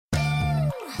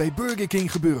bij Burger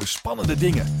King gebeuren spannende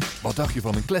dingen. Wat dacht je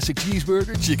van een classic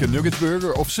cheeseburger, chicken nugget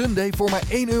burger of sundae voor maar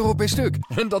 €1 per stuk?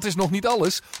 En dat is nog niet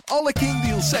alles. Alle King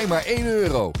deals zijn maar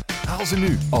 €1. Haal ze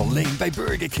nu, alleen bij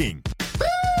Burger King.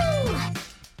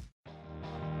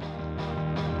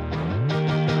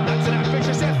 That's an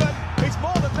ambitious effort. It's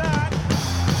more than that.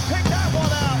 Pick that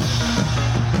one out.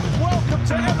 Welcome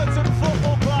to Everton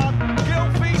Football Club.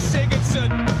 Gylfi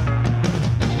Sigurdsson.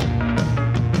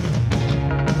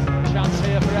 Chance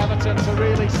here for Everton to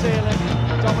really seal it.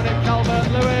 Dominic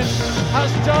Calvert-Lewin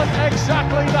has done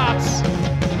exactly that.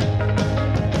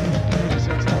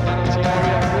 Into the penalty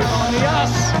area, Ruben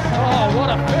Dias. Oh, what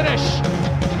a finish!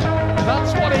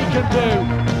 That's what he can do.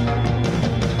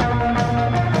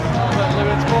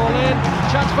 Calvert-Lewin's ball in.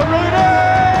 Chance for Rooney.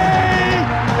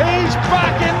 He's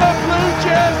back in the blue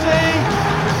jersey.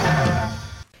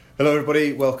 Hello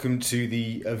everybody, welcome to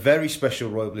the very special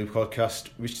Royal Blue podcast,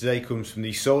 which today comes from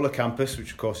the Solar campus,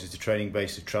 which of course is the training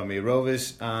base of Tranmere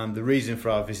Rovers. And the reason for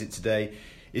our visit today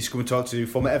is to come and talk to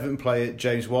former Everton player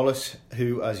James Wallace,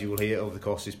 who, as you will hear over the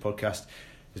course of this podcast,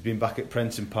 has been back at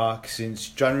Prenton Park since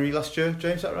January last year.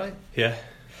 James, is that right? Yeah,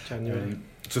 January.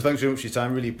 So thanks very much for your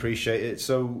time, really appreciate it.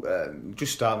 So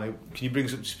just start, mate, can you bring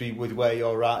us up to speed with where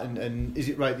you're at, and is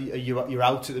it right that you're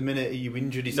out at the minute? Are you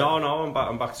injured? No,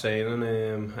 I'm back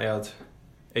training. I had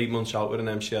 8 months out with an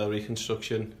MCL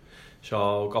reconstruction,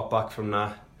 so got back from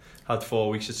that, had 4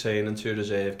 weeks of training, 2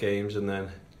 reserve games, and then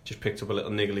just picked up a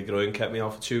little niggly groin, kept me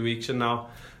out for 2 weeks, and now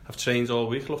I've trained all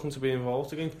week looking to be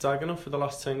involved against Dagenham for the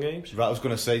last 10 games. Right, I was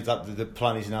going to say that the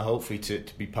plan is now hopefully to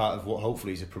be part of what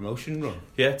hopefully is a promotion run.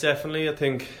 Yeah, definitely. I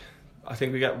think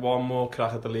we get one more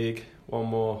crack at the league, one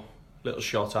more little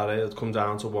shot at it. It'll come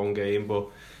down to one game, but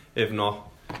if not,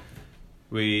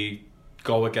 we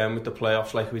go again with the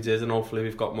playoffs like we did, and hopefully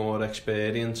we've got more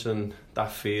experience, and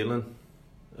that feeling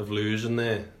of losing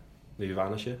there, we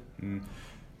vanish it.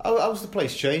 How's the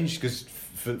place changed? Because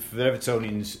for the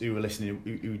Evertonians who are listening,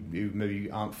 who maybe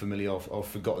aren't familiar or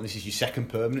forgotten, this is your second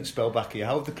permanent spell back here.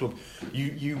 How have the club?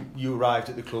 You arrived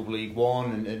at the club League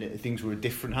One, and things were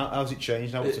different. How's it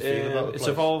changed? How's it feel about the place? It's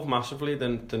evolved massively.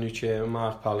 The new chairman,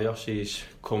 Mark Palios, he's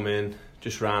come in,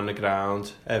 just ran the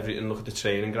ground, everything. Look at the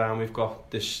training ground we've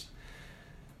got. This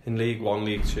in League One,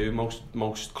 League Two,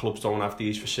 most clubs don't have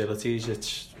these facilities.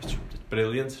 It's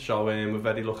brilliant. So we're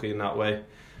very lucky in that way.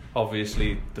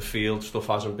 Obviously, the field stuff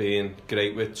hasn't been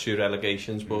great with 2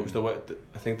 relegations, but it was the way,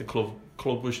 I think the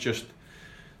club was just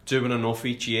doing enough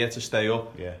each year to stay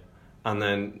up. Yeah. And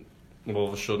then all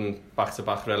of a sudden,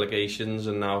 back-to-back relegations,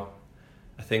 and now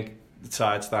I think the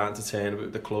tide's starting to turn a bit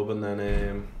with the club, and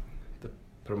then the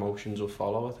promotions will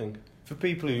follow, I think. For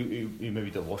people who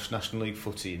maybe don't watch National League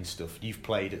footy and stuff, you've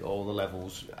played at all the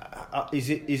levels. Is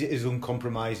it as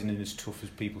uncompromising and as tough as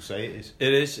people say it is?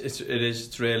 It is.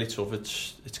 It's really tough.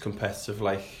 It's competitive.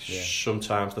 Like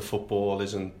sometimes the football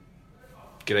isn't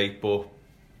great, but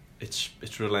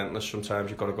it's relentless. Sometimes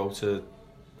you've got to go to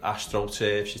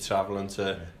AstroTurfs. You're travelling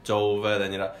to Dover.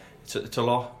 Then it's a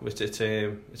lot.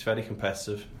 It's very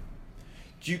competitive.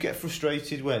 Do you get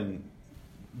frustrated when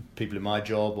people in my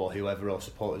job or whoever or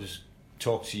supporters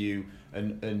talk to you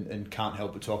and can't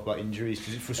help but talk about injuries?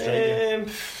 Does it frustrate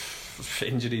you?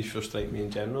 Injuries frustrate me in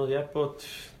general, yeah, but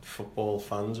football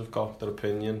fans have got their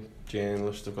opinion,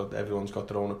 journalists everyone's got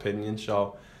their own opinion,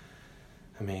 so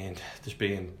I mean, there's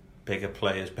been bigger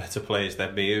players, better players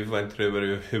than me who've went through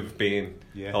it, who've been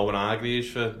Owen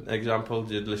Hargreaves, for example.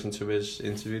 Did listen to his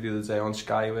interview the other day on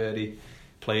Sky where he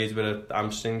played with a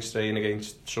hamstring strain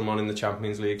against someone in the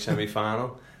Champions League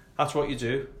semi-final. That's what you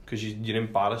do, because you're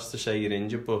embarrassed to say you're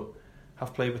injured, but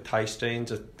I've played with thigh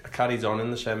strains. I carried on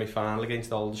in the semi-final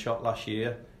against Aldershot last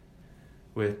year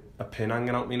with a pin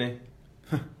hanging out my knee.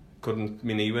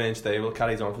 My knee weren't stable.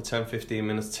 Carried on for 10-15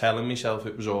 minutes telling myself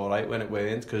it was alright when it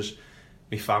weren't, because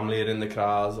my family are in the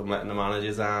crowds, I'm letting the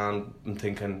managers down, I'm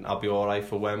thinking I'll be alright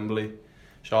for Wembley.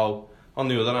 So on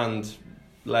the other hand,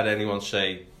 let anyone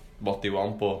say what they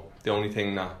want, but the only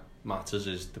thing that matters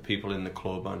is the people in the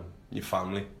club and your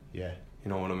family. Yeah. You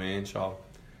know what I mean? So,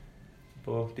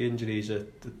 but the injuries are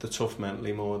the tough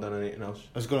mentally more than anything else.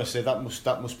 I was going to say that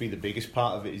must be the biggest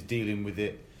part of it, is dealing with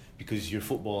it, because you're a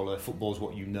footballer. Football's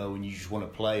what you know, and you just want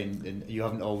to play, and you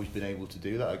haven't always been able to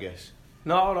do that, I guess.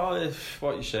 No, if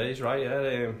what you say is right.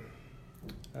 Yeah,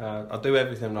 I do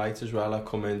everything right as well. I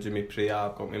come in, do my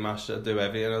pre-op, got my master, I do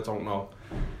everything. I don't know.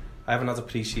 I haven't had a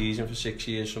pre-season for 6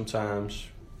 years. Sometimes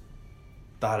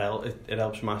it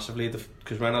helps massively,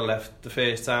 because when I left the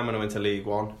first time when I went to League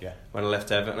One, when I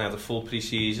left Everton, I had a full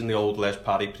pre-season, the old Les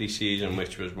Parry pre-season,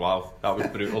 which was that was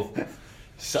brutal.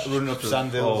 Running up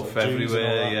sand hills,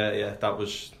 everywhere, yeah, that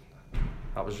was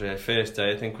That was first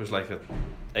day. I think was like a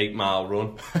 8-mile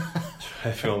run.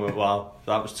 Everyone went, wow,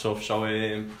 that was tough. So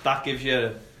that gives you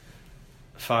a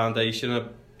foundation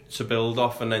to build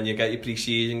off, and then you get your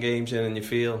pre-season games in, and you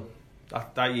feel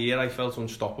that year I felt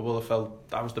unstoppable. I felt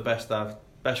that was the best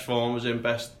form was in,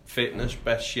 best fitness,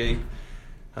 best shape.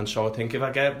 And so I think if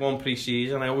I get one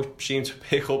pre-season, I always seem to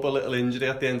pick up a little injury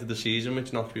at the end of the season,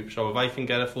 which knocks people. So if I can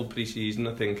get a full pre-season,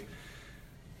 I think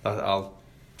that I'll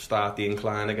start the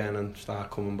incline again and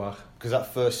start coming back. Because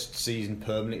that first season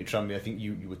permanently Tranmere, I think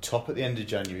you were top at the end of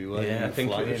January, weren't you? Yeah, I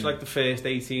think it was like the first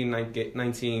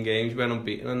 19 games we went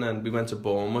unbeaten, and then we went to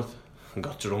Bournemouth and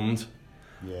got drummed.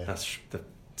 Yeah.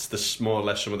 It's the more or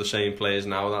less some of the same players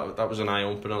now. That was an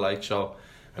eye-opener, like, so.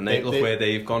 And look where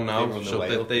they've gone now. So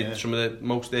some of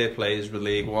most of their players were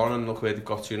League One, and look where they've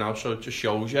got to now. So it just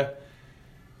shows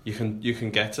you can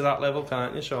get to that level,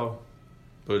 can't you? So,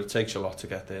 but it takes a lot to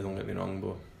get there. Don't get me wrong,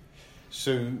 but.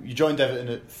 So you joined Everton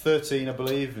at 13, I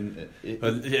believe, and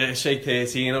yeah, I say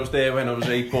 13. I was there when I was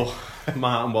 8, but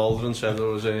Martin Waldron said I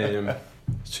was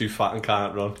too fat and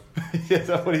can't run. Yeah, is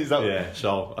that what he's at? Yeah,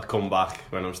 so I come back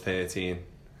when I was 13,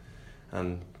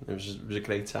 and it was a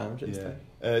great time since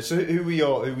then. So who were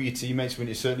your teammates when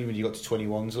you got to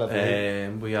 21s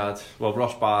level? We had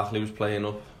Ross Barkley was playing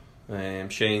up,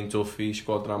 Shane Duffy,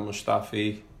 Squadron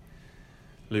Mustafi,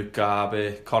 Luke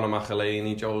Garber, Conor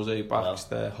McElhaney, Jose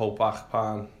Baxter, Hope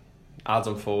Akpan,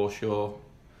 Adam Forshaw.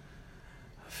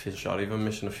 I feel sorry if I'm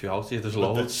missing a few out here. There's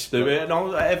loads.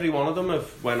 Every one of them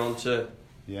have went on to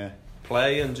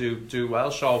play and do well.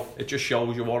 So it just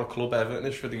shows you what a club Everton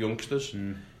is for the youngsters.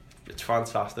 It's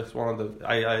fantastic. It's one of the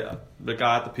I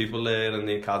regard the people there in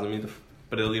the academy, the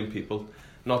brilliant people.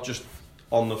 Not just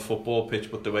on the football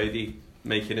pitch, but the way they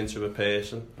make it into a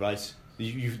person. Right.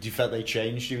 You felt they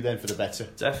changed you then for the better?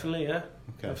 Definitely, yeah.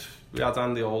 Okay. We had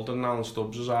Andy Alden now and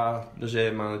Stubbs as our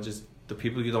reserve managers, the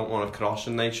people you don't want to cross,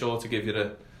 and they sort of give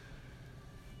you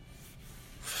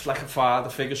like a father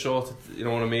figure sort of, you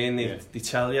know what I mean? They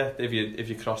tell you if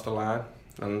you cross the line,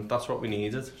 and that's what we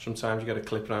needed. Sometimes you get a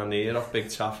clip round the ear off Big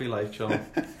Taffy, like, so.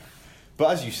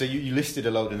 But as you say, you listed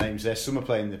a load of names there. Some are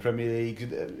playing in the Premier League.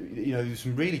 There's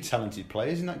some really talented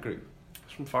players in that group.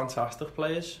 Some fantastic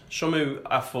players. Some who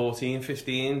at 14,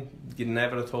 15, you'd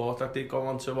never have thought that they'd go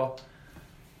on to what.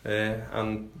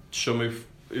 And some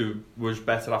who was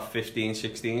better at 15,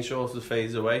 16 sort of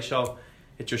fades away. So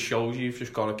it just shows you've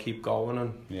just got to keep going,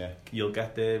 and you'll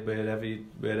get there wherever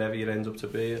you end up to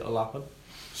be, it'll happen.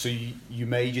 So you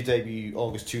made your debut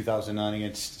August 2009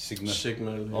 against Sigma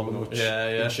Olomouc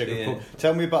in Czech.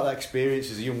 Tell me about that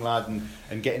experience as a young lad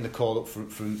and getting the call up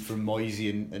from Moyes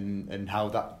and how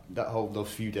those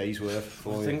few days were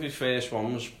for you. I think the first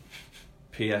one was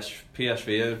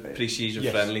PSV, a pre-season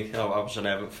friendly. I was an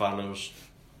Everton fan. I was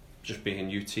just being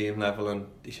youth team level, and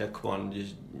he said, "Come on,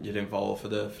 you're involved for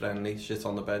the friendly. Sit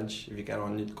on the bench. If you get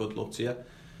on, good luck to you."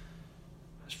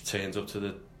 I turned up to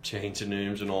the changing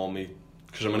rooms and all me.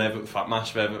 Because I'm an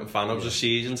massive Everton fan. I was a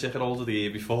season ticket holder the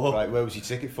year before. Right, where was your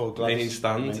ticket for? Gladys? Main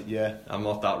stand. Yeah. I'm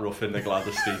not that rough in the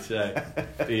Gladys Street.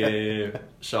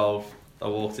 So I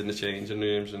walked in the changing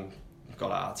rooms and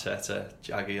got Arteta,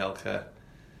 Jagielka.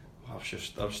 I was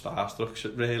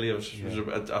starstruck. Really,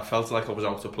 I felt like I was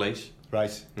out of place.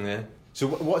 Right. Yeah. So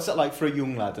what's that like for a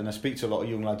young lad? And I speak to a lot of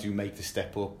young lads who make the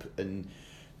step up, and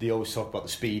they always talk about the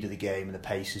speed of the game and the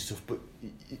pace and stuff. But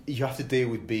you have to deal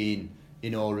with being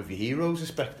in awe of your heroes'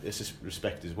 respect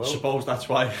as well. I suppose that's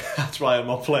why I'm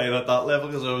not playing at that level,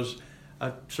 because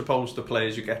I suppose the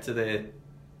players who get to there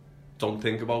don't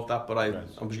think about that, but I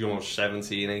was young, I was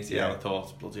 17, 18, and I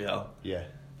thought, bloody hell. Yeah.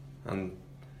 And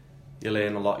you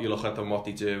learn a lot, you look at them, what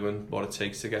they do and what it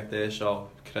takes to get there, so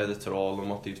credit to all of them,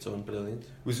 what they've done, brilliant.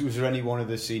 Was there any one of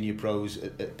the senior pros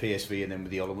at PSV and then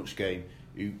with the Olomouc game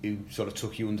who sort of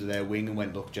took you under their wing and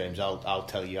went, look James, I'll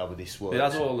tell you how this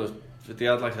works? They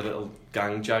had like a little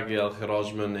gang, Jagielka,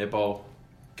 Osman, Ibo,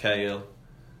 Kale.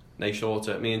 They sort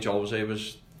of, me and Jose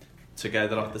was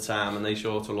together at the time, and they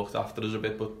sort of looked after us a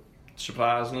bit. But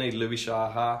surprisingly, Louis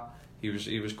Saha, he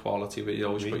was quality, but you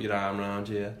always put your arm around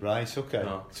you. Yeah. Right, okay.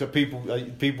 No. So people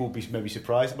will be maybe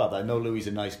surprised about that. I know Louis is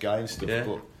a nice guy and stuff,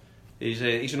 but he's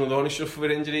another one who suffered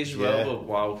with injuries as well. But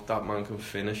wow, that man can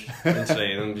finish in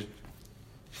training.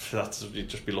 You'd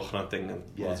just be looking at thinking,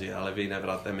 bloody hell, if he never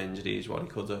had them injuries, what he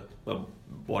could have,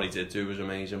 what he did do was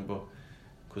amazing, but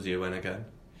could he win again?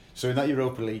 So in that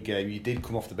Europa League game, you did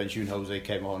come off the bench. You and Jose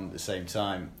came on at the same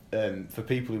time. For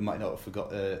people who might not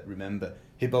have remember,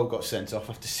 Hibbo got sent off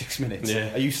after 6 minutes.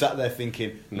 Yeah. Are you sat there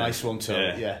thinking, nice one,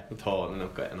 Tony? Yeah. I thought,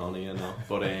 I'm getting on here now.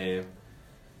 But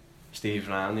Steve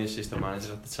Ryan, the assistant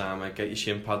manager at the time, get your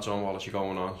shin pads on while you're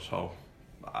going on. So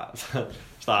I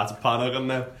started panicking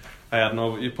now. I had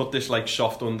no, you put this like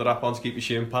soft underwrap on to keep your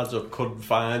shin pads up, couldn't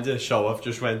find it, so I've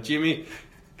just went, Jimmy,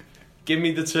 give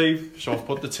me the tape. So I've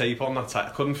put the tape on that. I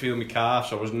couldn't feel my calf,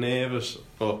 so I was nervous,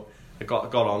 but I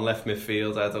got on left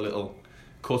midfield. I had a little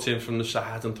cut in from the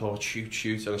side and thought,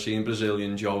 shoot, and I seen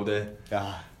Brazilian Joe there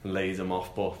and laid him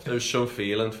off. But there was some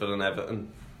feeling for an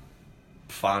Everton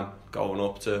fan going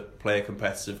up to play a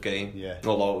competitive game. Yeah.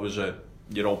 Although it was a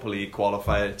Europa League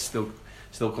qualifier, it's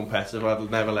still competitive. I'd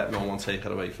never let no one take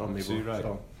it away from me. But, right.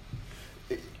 so.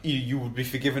 You would be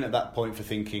forgiven at that point for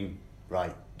thinking,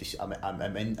 right,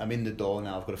 I'm in the door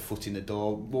now, I've got a foot in the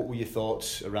door. What were your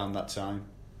thoughts around that time?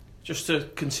 Just to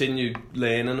continue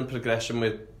learning and progressing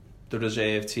with the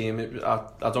reserve team.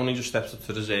 I'd only just stepped up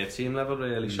to the reserve team level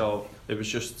really, so it was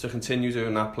just to continue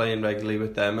doing that, playing regularly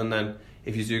with them, and then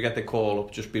if you do get the call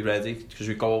up, just be ready, because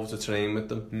we go over to train with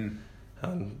them.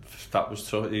 And that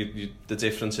was the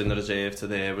difference in the reserve to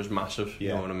there was massive. You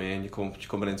know what I mean? You're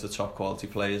coming into top quality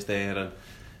players there, and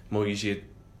Moyes,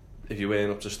 if you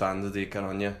weren't up to standard, he'd get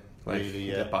on you. Like, really,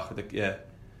 get back with the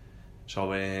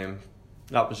So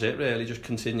that was it really. Just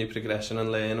continue progressing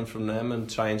and learning from them, and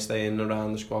try and stay in and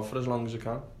around the squad for as long as I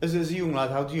can. As a young lad,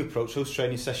 how do you approach those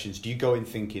training sessions? Do you go in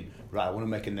thinking, right, I want to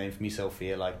make a name for myself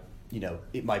here? Like, you know,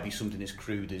 it might be something as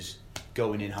crude as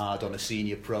going in hard on a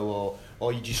senior pro,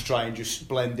 or you just try and just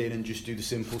blend in and just do the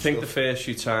simple stuff? I think the first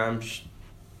few times,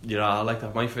 like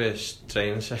that. My first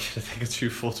training session, I think I 2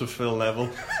 foot with Phil Neville.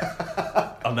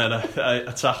 And then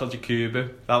I tackled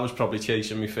Jakubu. That was probably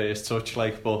chasing my first touch,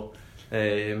 like, but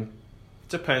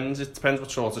depends. It depends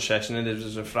what sort of session it is.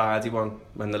 There's a Friday one,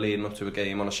 when they're leading up to a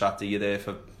game on a Saturday,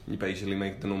 you basically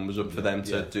make the numbers up for them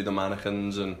to do the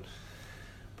mannequins.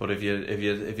 But if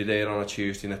you're there on a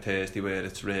Tuesday and a Thursday where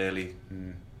it's really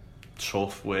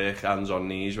tough work, hands on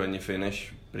knees when you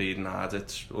finish, breathing hard,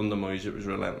 it's under Moyes, it was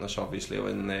relentless. Obviously I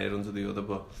went there under the other,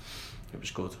 but it was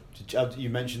good. You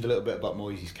mentioned a little bit about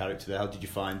Moyes' character there. How did you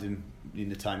find him in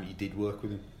the time that you did work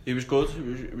with him? He was good.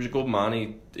 He was a good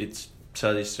man. He'd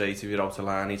tell you straight if you're out of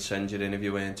line, he'd send you in if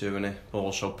you weren't doing it.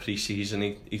 Also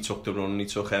pre-season he took the run, he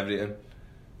took everything.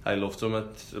 I loved him.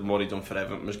 What he done for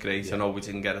Everton was great. I know we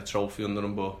didn't get a trophy under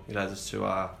him, but he led us to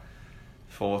our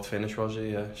 4th finish, was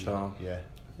he? Yeah. So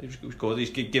he was good. He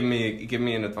gave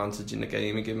me an advantage in the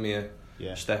game. He gave me a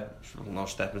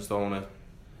stepping stone,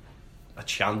 a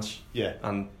chance. Yeah.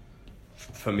 And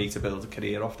for me to build a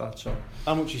career off that. So.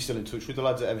 How much are you still in touch with the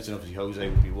lads at Everton? Obviously Jose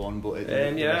would be one, but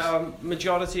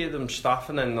majority of them staff,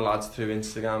 and then the lads through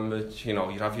Instagram. But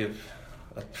you have your.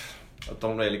 I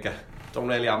don't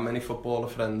really have many footballer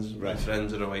friends. My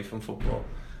friends are away from football.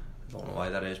 I don't know why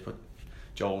that is, but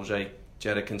Jose,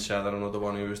 Jerry Kinsella, another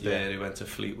one who was there, he went to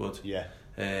Fleetwood. Yeah.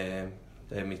 They're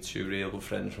my 2 real good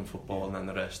friends from football, and then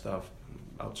the rest are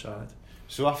outside.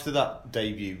 So after that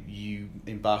debut, you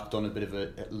embarked on a bit of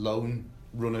a loan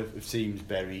run of teams,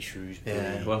 Bury, Shrewsbury.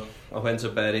 Yeah, well, I went to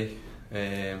Bury,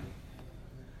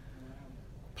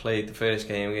 played the first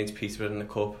game against Peterborough in the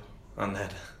Cup, and then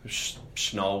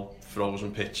snow,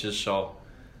 frozen pitches, so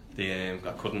the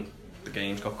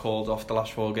games got called off the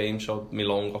last 4 games, so my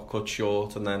loan got cut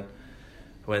short, and then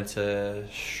I went to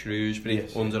Shrewsbury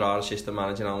under our assistant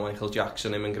manager now, Michael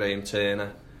Jackson, him and Graham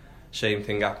Turner. Same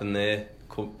thing happened there.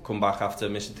 Come back after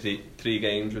missing three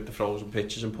games with the frozen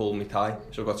pitches and pulled my tie,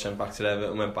 so I got sent back to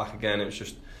Everton and went back again. It was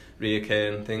just a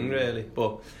reoccurring thing really,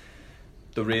 but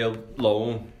the real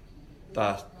loan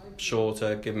that sort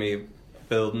of gave me a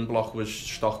building block was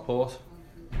Stockport.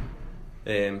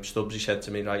 Stubbsy said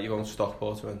to me, right, you're going to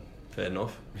Stockport. I went, fair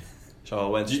enough. So I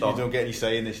went to Stockport. You don't get any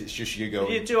say in this, it's just you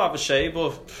going. You do have a say,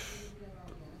 but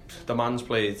the man's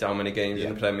played how many games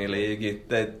in the Premier League.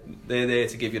 They're there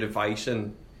to give you advice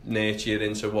and nurture you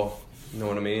into what, you know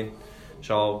what I mean.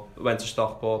 So I went to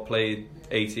Stockport, played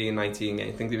 18, 19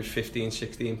 games. I think there was 15,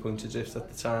 16 points adrift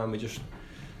at the time. We just,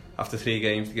 after 3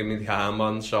 games, to give me the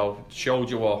armband. So it showed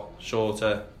you what sort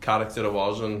of character I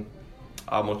was and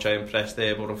how much I impressed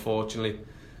there. But unfortunately,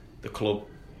 the club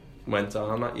went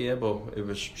down that year, but it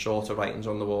was sort of writings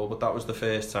on the wall. But that was the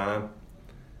first time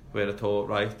where I thought,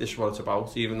 right, this is what it's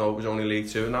about, even though it was only League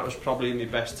 2, and that was probably my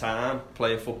best time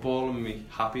playing football and my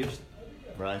happiest.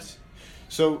 Right.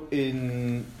 So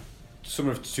in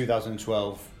summer of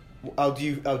 2012, how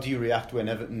do you react when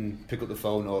Everton pick up the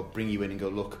phone or bring you in and go,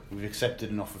 look, we've accepted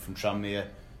an offer from Tranmere,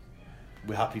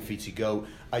 we're happy for you to go?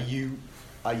 Are you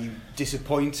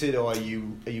disappointed, or are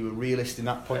you a realist in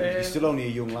that point? You're still only a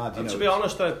young lad, you know. To be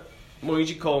honest,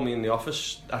 Moyes called me in the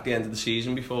office at the end of the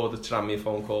season before the Tranmere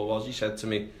phone call was. He said to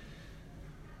me,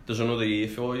 there's another year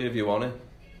for you if you want it.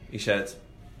 He said,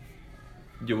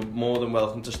 you're more than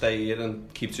welcome to stay here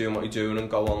and keep doing what you're doing and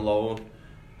go on loan.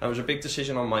 And it was a big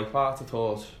decision on my part, I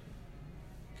thought.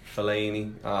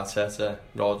 Fellaini, Arteta,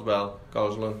 Rodwell,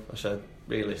 Gosling. I said,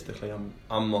 realistically,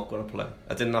 I'm not going to play.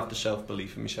 I didn't have the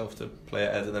self-belief in myself to play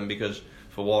ahead of them because,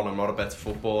 for one, I'm not a better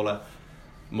footballer.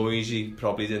 Moyes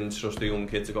probably didn't trust the young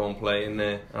kid to go and play in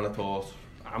there, and I thought,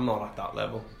 I'm not at that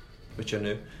level, which I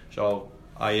knew. So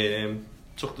I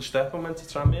took the step and went to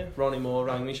Tranmere. Ronnie Moore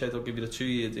rang me, said, I'll give you the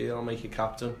 2-year deal, I'll make you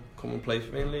captain, come and play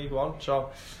for me in League One.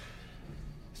 So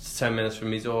it's 10 minutes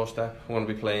from my doorstep. I want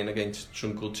to be playing against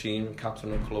some good team and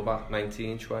captain of the club at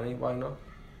 19, 20, why not?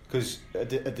 Because at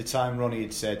the time Ronnie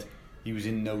had said he was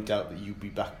in no doubt that you'd be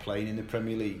back playing in the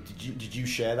Premier League. Did you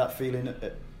share that feeling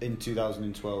in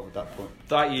 2012 at that point?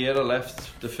 That year I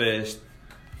left, the first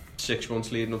 6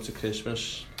 months leading up to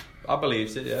Christmas. I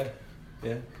believed it,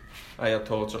 yeah. I had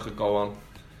thought I could go on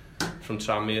from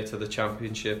Tranmere to the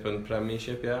Championship and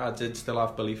Premiership, yeah. I did still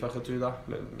have belief I could do that.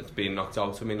 It's been knocked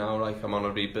out of me now, like I'm on a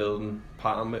rebuilding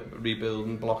pattern,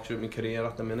 rebuilding blocks with my career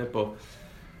at the minute, but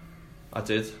I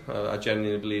did. I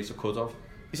genuinely believed I could have.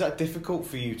 Is that difficult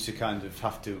for you to kind of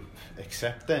have to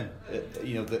accept then?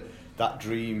 That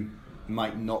dream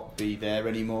might not be there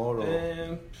anymore?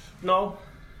 Or? No,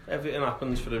 everything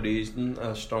happens for a reason.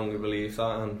 I strongly believe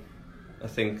that, and I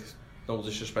think, no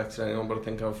disrespect to anyone, but I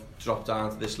think I've dropped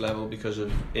down to this level because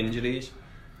of injuries.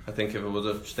 I think if I would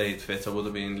have stayed fit, I would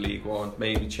have been League One,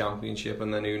 maybe Championship,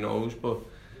 and then who knows. But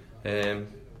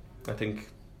I think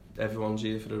everyone's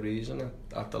here for a reason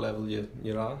at the level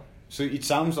you're at. So it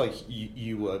sounds like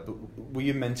you were, but were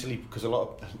you mentally, because a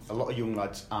lot of young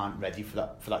lads aren't ready for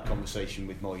that conversation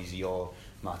with Moyes or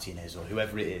Martinez or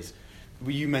whoever it is.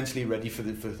 Were you mentally ready for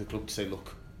the club to say,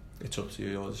 look, it's up to you,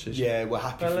 your decision? Yeah, we're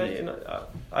happy for you.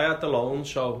 I had the loan,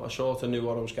 so I sort of knew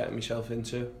what I was getting myself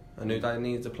into. I knew that I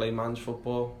needed to play man's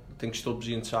football. I think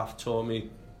Stubbsy and Taft taught me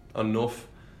enough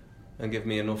and give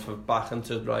me enough of backing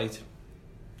to, right,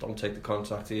 don't take the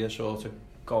contract here, sort of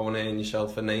go and earn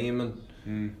yourself a name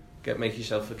and make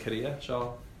yourself a career.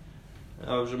 So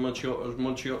I was a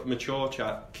mature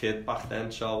kid back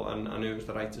then, so and I knew it was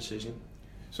the right decision.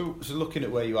 So looking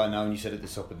at where you are now, and you said at the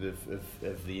top of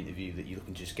the interview that you're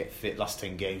looking to just get fit, last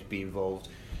 10 games, be involved.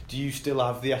 Do you still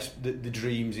have the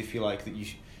dreams, if you like, that you,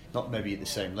 not maybe at the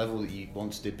same level that you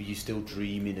once did, but you're still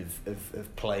dreaming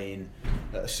of playing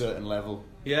at a certain level?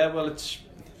 Yeah, well, it's,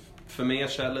 for me, I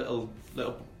set little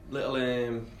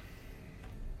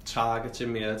targets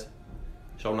in my head.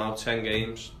 So now 10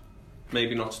 games,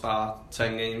 maybe not start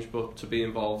 10 games, but to be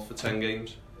involved for 10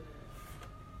 games.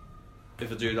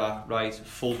 If I do that right,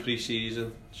 full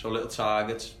pre-season, so little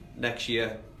targets. Next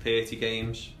year, 30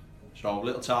 games, so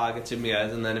little targets in my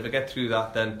head, and then if I get through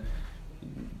that, then,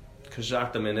 because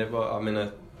at the minute I've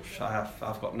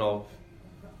got no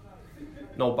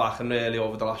backing really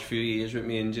over the last few years with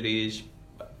my injuries.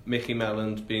 Mickey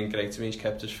Mellon's been great to me, he's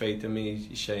kept his faith in me,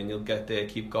 he's saying you'll get there,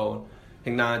 keep going. I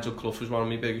think Nigel Clough was one of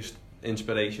my biggest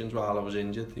inspirations while I was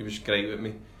injured. He was great with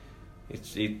me.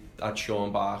 He had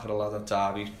Sean Barker, a lad at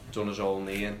Derby, done his whole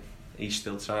knee, and he's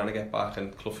still trying to get back,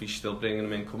 and Cloughie's still bringing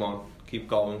him in, come on, keep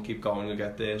going, you'll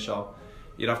get there. So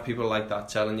you'd have people like that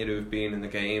telling you who've been in the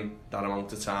game that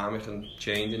amount of time, it can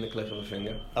change in the click of a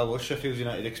finger. How was Sheffield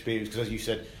United experience? Because as you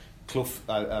said, Clough,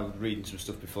 I was reading some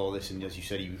stuff before this, and as you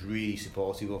said, he was really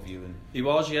supportive of you. And he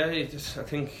was, yeah. I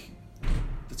think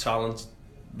the talent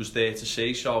was there to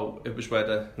see, so it was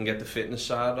whether I can get the fitness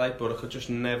side right, but I could just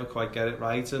never quite get it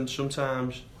right, and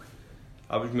sometimes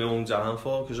I was my own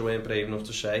downfall because I weren't brave enough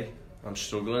to say I'm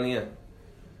struggling here.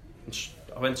 And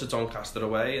I went to Doncaster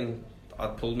away and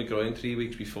I'd pulled my groin 3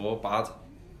 weeks before, bad,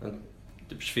 and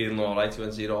I was feeling alright. He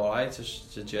went, "You're alright?" I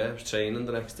said, "Yeah." I was training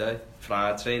the next day,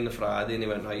 training the Friday, and he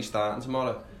went, "Right, you're starting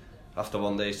tomorrow." After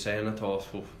 1 day's training, I thought,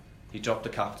 he dropped the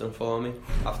captain for me.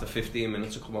 After 15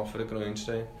 minutes I come off for a groin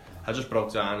strain. I just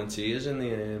broke down in tears in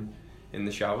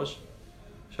the showers.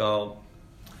 So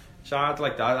it's hard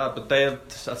like that, but I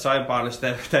try and banish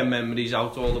them memories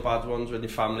out, all the bad ones, when your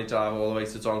family drive all the way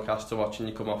to Doncaster watching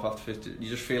you come off after 50. You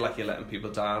just feel like you're letting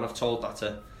people down. I've told that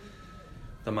to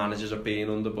the managers I've been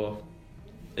under, but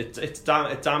it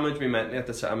damaged me mentally at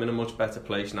the time. I'm in a much better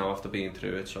place now after being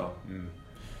through it. So.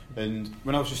 And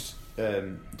when I was just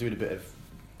doing a bit of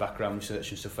background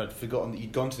research and stuff, I'd forgotten that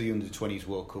you'd gone to the Under-20s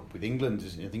World Cup with England.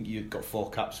 I think you'd got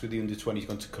 4 caps with the Under-20s,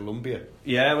 gone to Colombia.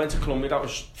 Yeah, I went to Colombia. That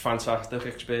was a fantastic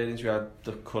experience. We had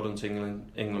the current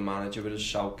England manager with us,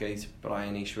 Southgate,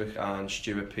 Brian Eastwick and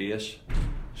Stuart Pearce.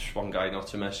 Just one guy not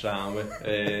to mess around with.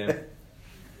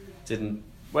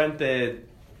 Went there.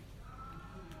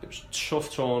 It was a tough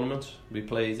tournament. We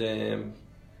played.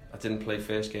 I didn't play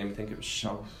first game. I think it was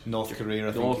North Korea.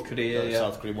 North Korea, yeah.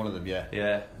 South Korea, one of them, yeah.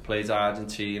 Yeah, played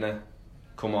Argentina.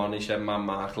 Come on, he said, man,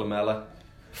 Mark Lamella.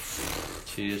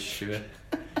 Cheers, Stuart.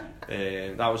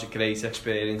 That was a great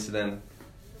experience. And then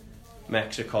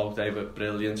Mexico, they were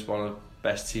brilliant, one of the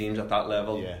best teams at that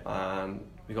level. Yeah. And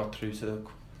we got through to the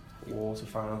quarter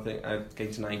final, I think,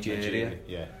 against Nigeria.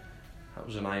 Yeah. That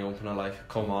was an eye opener. Like,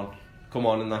 come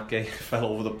on in that game. Fell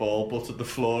over the ball, butted the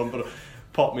floor, but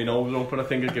popped my nose open. I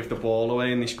think I'd give the ball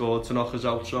away, and they scored to knock us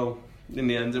out. So in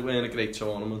the end, it wasn't a great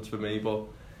tournament for me, but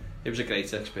it was a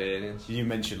great experience. You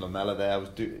mentioned Lamela there.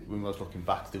 When I was looking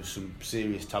back, there was some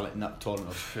serious talent in that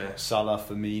tournament. Yeah. Salah,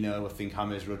 Firmino, I think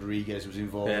James Rodriguez was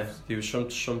involved. Yeah, there was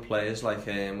some players like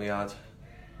we had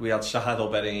Sahado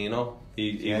Berino.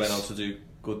 He went on to do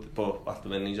good, but at the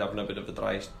minute he's having a bit of a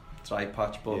dry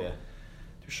patch. But yeah.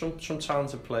 There's some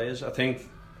talented players. I think,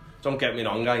 don't get me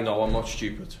wrong, I know I'm not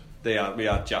stupid. We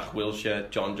had Jack Wilshere,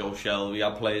 John Joe Shell. We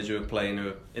had players who were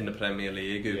playing in the Premier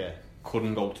League who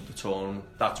couldn't go to the tournament.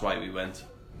 That's why we went.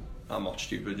 I'm not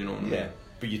stupid, you know what I mean? Yeah,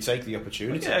 but you take the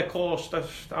opportunity. Yeah, of course.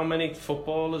 How many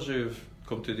footballers who've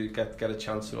come to get a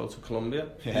chance to go to Colombia?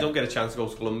 Yeah. You don't get a chance to go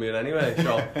to Colombia anyway.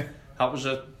 So that was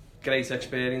a great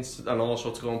experience, and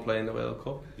also to go and play in the World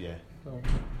Cup. Yeah.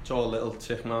 It's all little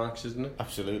tick marks, isn't it?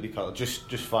 Absolutely, Carl. Just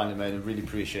finally, mate, I really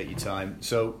appreciate your time.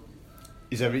 So,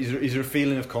 is there a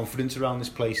feeling of confidence around this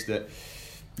place that,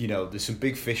 you know, there's some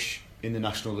big fish in the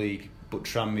National League, but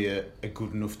Tranmere are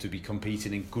good enough to be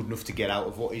competing and good enough to get out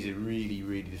of what is a really,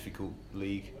 really difficult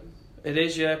league? It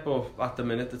is, yeah, but at the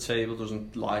minute the table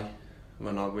doesn't lie. We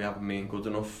haven't been good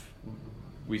enough.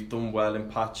 We've done well in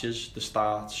patches. The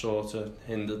start sort of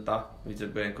hindered that.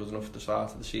 Weren't good enough at the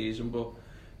start of the season, but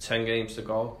 10 games to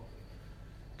go.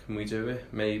 Can we do it?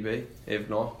 Maybe. If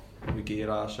not, we gear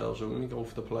ourselves up and we go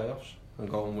for the playoffs and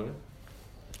go and win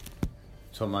it.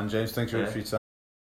 Top man, James, thanks very much for your time.